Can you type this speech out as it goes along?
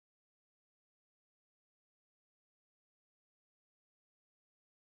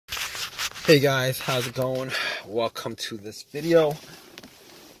Hey guys, how's it going? Welcome to this video.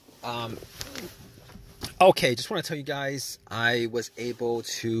 Okay, just want to tell you guys I was able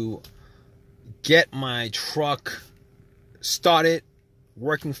to get my truck started,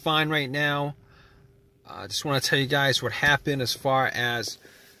 working fine right now. Just want to tell you guys what happened as far as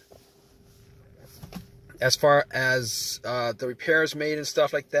the repairs made and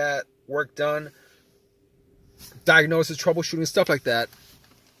stuff like that, work done, diagnosis, troubleshooting, stuff like that.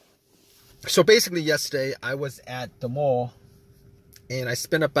 So basically yesterday I was at the mall and I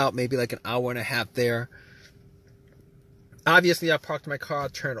spent about maybe like an hour and a half there. Obviously I parked my car,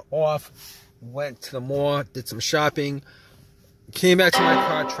 turned it off, went to the mall, did some shopping, came back to my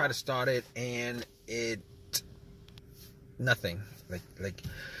car, tried to start it, and nothing.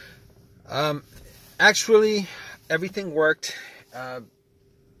 Actually everything worked.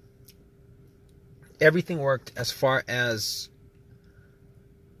 Everything worked as far as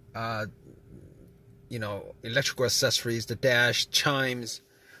electrical accessories, the dash, chimes,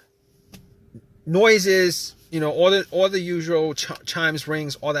 noises, all the usual chimes,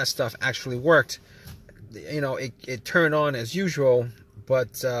 rings, all that stuff actually worked. It turned on as usual,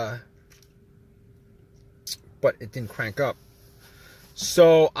 but it didn't crank up.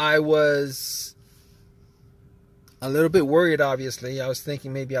 So I was a little bit worried, obviously. I was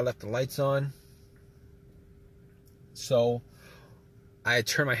thinking maybe I left the lights on. So I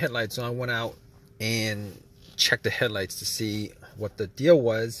turned my headlights on, went out and checked the headlights to see what the deal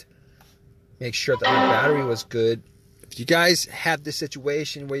was, make sure that my battery was good. If you guys have this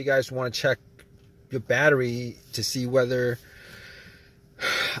situation where you guys want to check your battery to see whether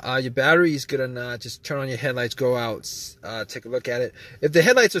your battery is good or not, just turn on your headlights, go out, take a look at it. If the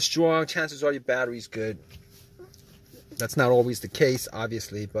headlights are strong, chances are your battery's good. That's not always the case,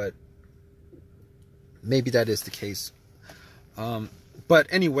 obviously, but maybe that is the case. But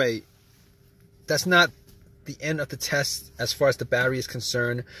anyway, that's not the end of the test as far as the battery is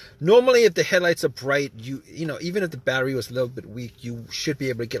concerned. Normally, if the headlights are bright, even if the battery was a little bit weak, you should be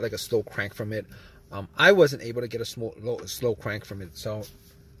able to get like a slow crank from it. I wasn't able to get a slow crank from it, so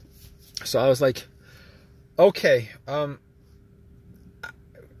I was like, okay, can't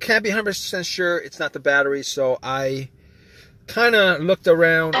be 100% sure it's not the battery. So I kind of looked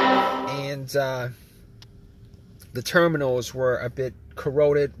around, and the terminals were a bit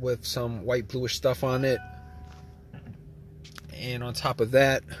corroded with some white bluish stuff on it, and on top of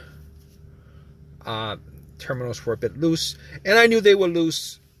that, terminals were a bit loose, and I knew they were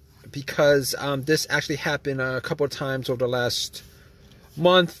loose because this actually happened a couple of times over the last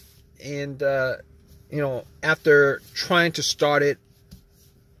month, and after trying to start it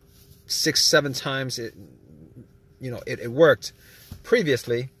 6-7 times, it worked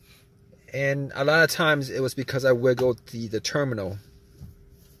previously. And a lot of times it was because I wiggled the terminal.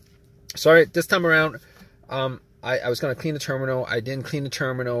 Sorry, this time around, I was going to clean the terminal. I didn't clean the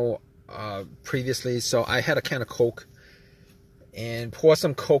terminal previously, so I had a can of Coke and poured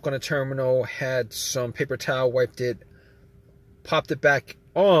some Coke on the terminal, had some paper towel, wiped it, popped it back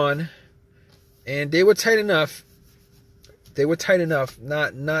on, and they were tight enough. They were tight enough,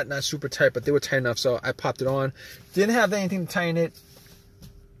 not super tight, but they were tight enough, so I popped it on. Didn't have anything to tighten it.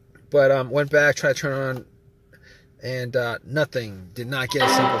 But went back, tried to turn it on, and nothing. Did not get a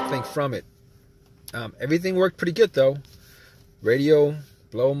single thing from it. Everything worked pretty good though. Radio,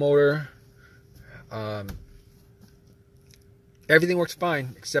 blow motor, everything works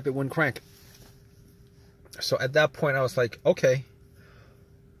fine except it wouldn't crank. So at that point I was like, okay,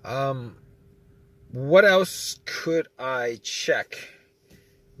 what else could I check?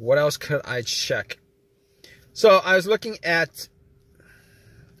 What else could I check? So I was looking at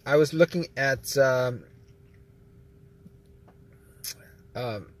the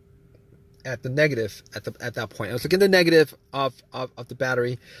negative at that point. I was looking at the negative of the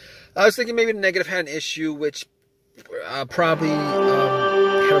battery. I was thinking maybe the negative had an issue, which probably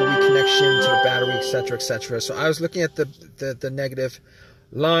had a weak connection to the battery, etc., etc. So I was looking at the negative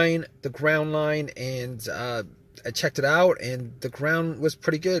line, the ground line, and I checked it out, and the ground was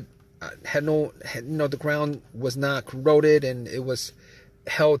pretty good. The ground was not corroded, and it was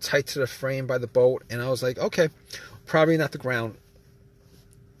held tight to the frame by the bolt. And I was like, okay, probably not the ground.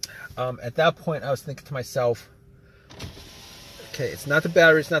 At that point I was thinking to myself, okay, it's not the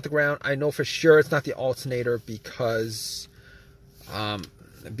battery, it's not the ground. I know for sure it's not the alternator because I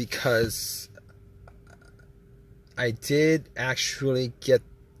did actually get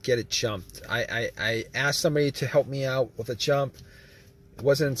it jumped. I asked somebody to help me out with a jump. It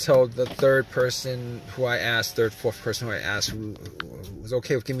wasn't until the third, fourth person who I asked who was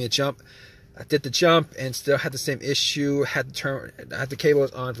okay with giving me a jump. I did the jump and still had the same issue. Had the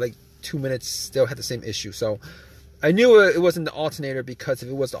cables on for like 2 minutes, still had the same issue. So I knew it wasn't the alternator, because if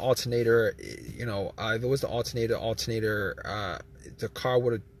it was the alternator, you know, if it was the alternator, the car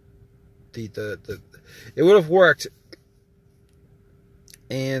would have, it would have worked,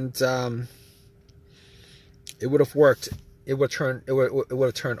 and it would have worked. It would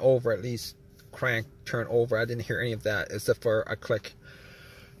have turned over, at least crank, turn over. I didn't hear any of that except for a click.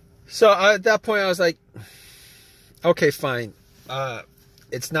 So at that point, I was like, okay, fine.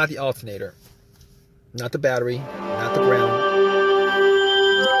 It's not the alternator, not the battery, not the ground.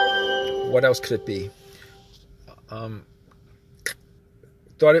 What else could it be? Thought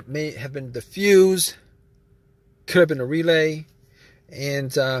it may have been the fuse. Could have been a relay.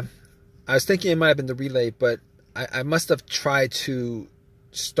 And I was thinking it might have been the relay, but I must have tried to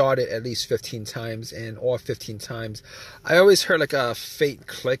start it at least 15 times, and all 15 times I always heard like a faint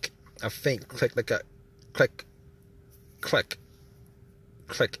click, like a click, click,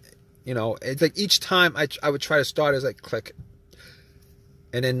 click. You know, it's like each time I would try to start, it was like click,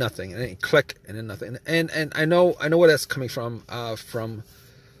 and then nothing, and then click, and then nothing. And I know where that's coming from.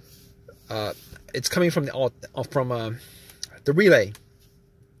 It's coming from the relay.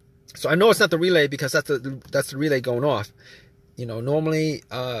 So I know it's not the relay, because that's the relay going off. You know, normally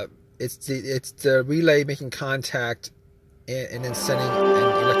it's the relay making contact and then sending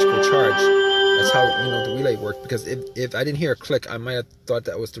an electrical charge. That's how, you know, the relay worked. Because if I didn't hear a click, I might have thought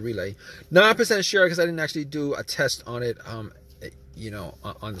that was the relay. Not 100% sure, because I didn't actually do a test on it, you know,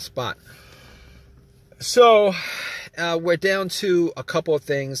 on the spot. So we're down to a couple of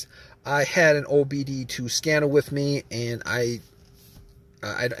things. I had an OBD2 scanner with me, and I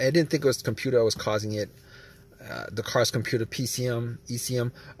didn't think it was the computer that was causing it. The car's computer, PCM,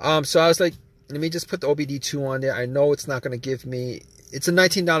 ECM. So I was like, let me just put the OBD2 on there. I know it's not going to give me... It's a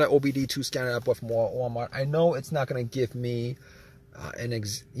 $19 OBD2 scanner I bought from Walmart. I know it's not going to give me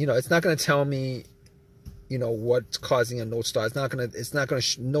you know, it's not going to tell me, you know, what's causing a no start.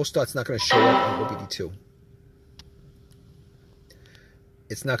 No start's not going to show up on OBD2.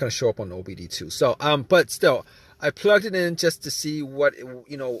 It's not going to show up on OBD2. So, but still, I plugged it in just to see what,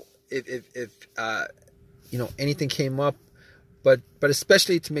 you know, if you know, anything came up, but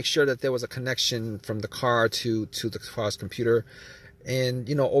especially to make sure that there was a connection from the car to the car's computer. And,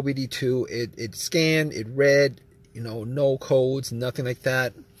 you know, OBD2, it scanned, it read, you know, no codes, nothing like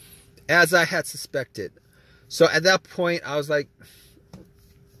that, as I had suspected. So at that point, I was like,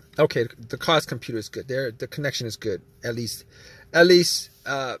 okay, the car's computer is good. The connection is good, at least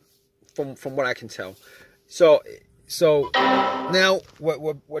from what I can tell. So now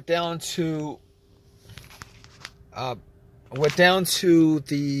we're down to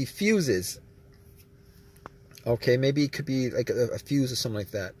the fuses. Okay, maybe it could be like a fuse or something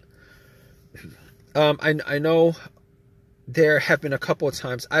like that. I know there have been a couple of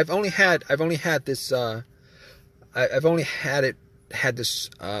times. I've only had this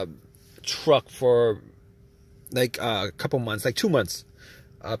truck for like a couple months, like 2 months.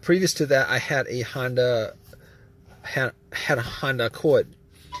 Previous to that, I had a Honda Accord.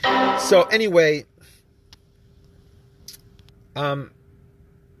 So anyway,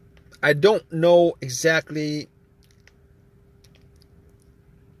 I don't know exactly,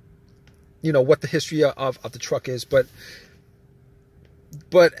 you know, what the history of the truck is, but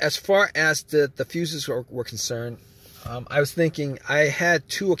as far as the fuses were concerned, I was thinking I had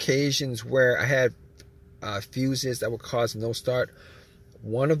 2 occasions where I had fuses that would cause no start.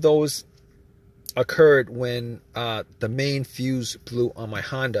 One of those occurred when the main fuse blew on my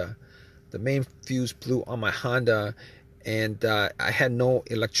Honda. The main fuse blew on my Honda, and I had no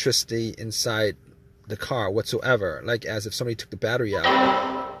electricity inside the car whatsoever, like as if somebody took the battery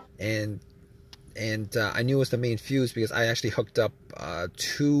out. And I knew it was the main fuse because I actually hooked up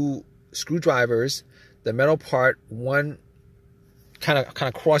 2 screwdrivers. The metal part, one kind of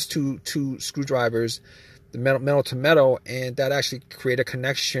crossed two screwdrivers, the metal to metal, and that actually created a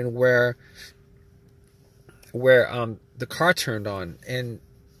connection where the car turned on, and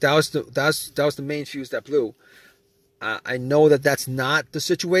that was the main fuse that blew. I know that that's not the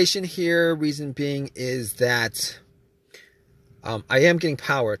situation here. Reason being is that I am getting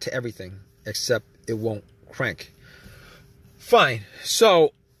power to everything except it won't crank. Fine.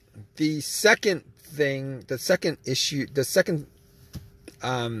 So the second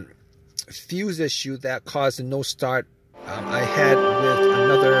fuse issue that caused a no start, I had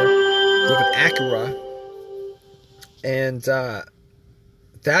with an Acura, and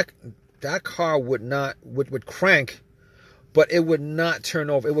that car would crank, but it would not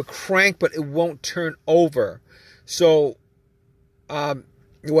turn over. It would crank, but it won't turn over. So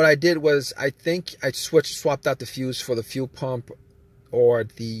what I did was, I think I swapped out the fuse for the fuel pump or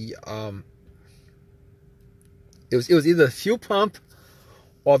the it was either the fuel pump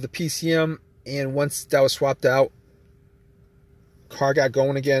or the PCM, and once that was swapped out, car got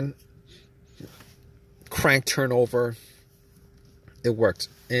going again, crank turned over, it worked.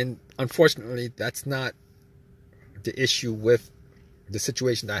 And unfortunately, that's not the issue with the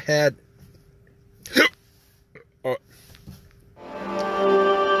situation I had. Oh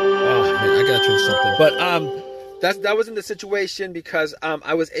man, I gotta drink something. But that wasn't the situation, because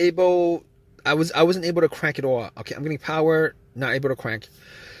I wasn't able to crank it all. Okay, I'm getting power, not able to crank.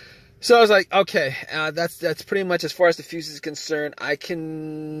 So I was like, okay, that's pretty much as far as the fuse is concerned. I can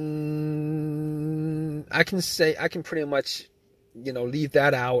pretty much, leave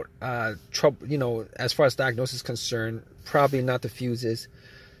that out. Trouble, as far as diagnosis is concerned, probably not the fuses.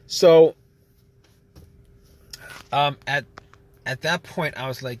 So at that point, I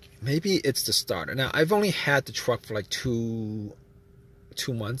was like, maybe it's the starter. Now, I've only had the truck for like two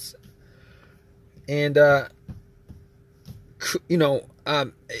months, and it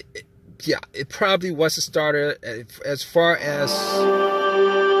probably was the starter. As far as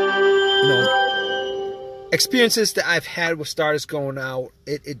experiences that I've had with starters going out,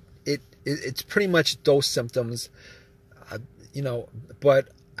 it's pretty much those symptoms, But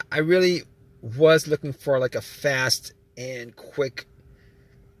I really was looking for like a fast and quick.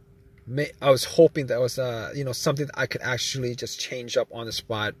 I was hoping that was something that I could actually just change up on the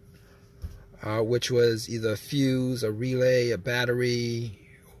spot, which was either a fuse, a relay, a battery,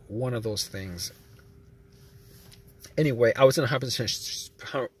 one of those things. Anyway, I wasn't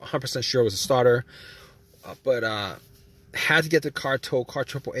 100% sure it was a starter, but had to get the car towed. Car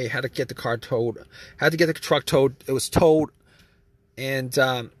AAA had to get the car towed. Had to get the truck towed. It was towed, and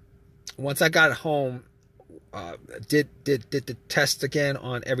once I got home, did the test again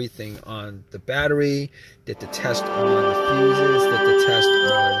on everything, on the battery, did the test on the fuses, did the test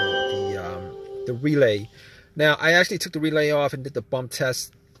on the relay. Now, I actually took the relay off and did the bump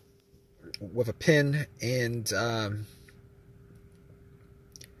test with a pin, and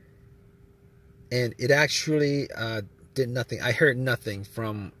it actually did nothing. I heard nothing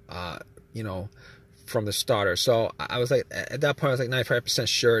from from the starter. So I was like, at that point I was like 95%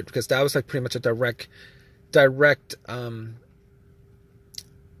 sure, because that was like pretty much a direct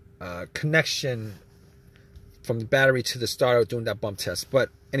connection from the battery to the starter doing that bump test. But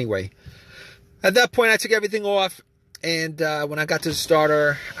anyway, at that point I took everything off, and when I got to the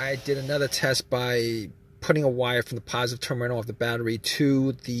starter, I did another test by putting a wire from the positive terminal of the battery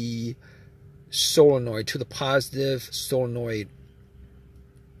to the solenoid, to the positive solenoid,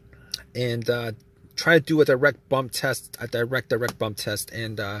 and try to do a direct bump test, and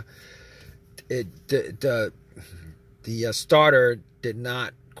the starter did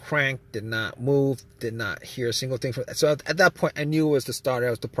not crank, did not move, did not hear a single thing. So at that point, I knew it was the starter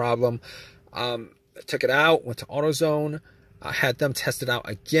that was the problem. I took it out, went to AutoZone, had them test it out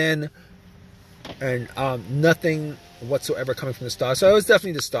again, and nothing whatsoever coming from the starter. So it was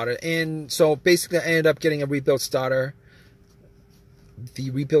definitely the starter. And so basically I ended up getting a rebuilt starter.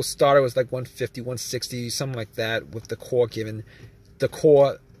 The rebuilt starter was like 150, 160, something like that, with the core given. The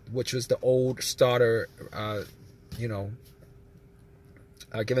core, which was the old starter, given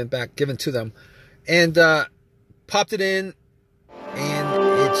to them. And popped it in,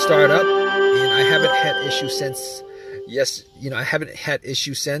 and it started up, and I haven't had issues since. Yes, I haven't had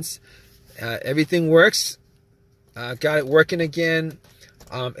issues since. Everything works. Got it working again.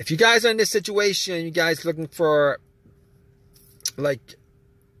 If you guys are in this situation, you guys looking for like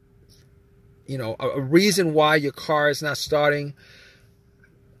a reason why your car is not starting,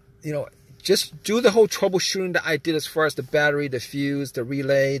 just do the whole troubleshooting that I did as far as the battery, the fuse, the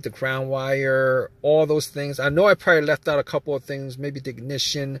relay, the ground wire, all those things. I know I probably left out a couple of things, maybe the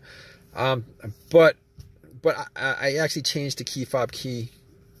ignition, but I actually changed the key fob key.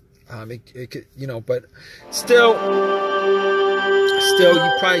 It could, but still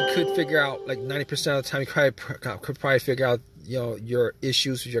you probably could figure out, like 90% of the time, you could probably figure out, your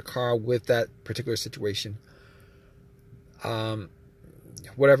issues with your car with that particular situation.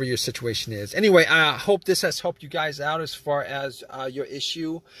 Whatever your situation is. Anyway, I hope this has helped you guys out as far as your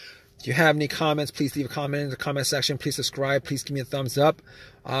issue. If you have any comments, please leave a comment in the comment section. Please subscribe. Please give me a thumbs up.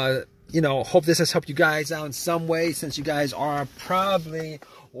 Hope this has helped you guys out in some way, since you guys are probably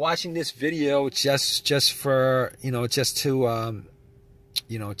watching this video just for just to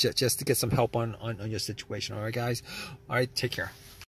get some help on your situation. All right, guys. All right, take care.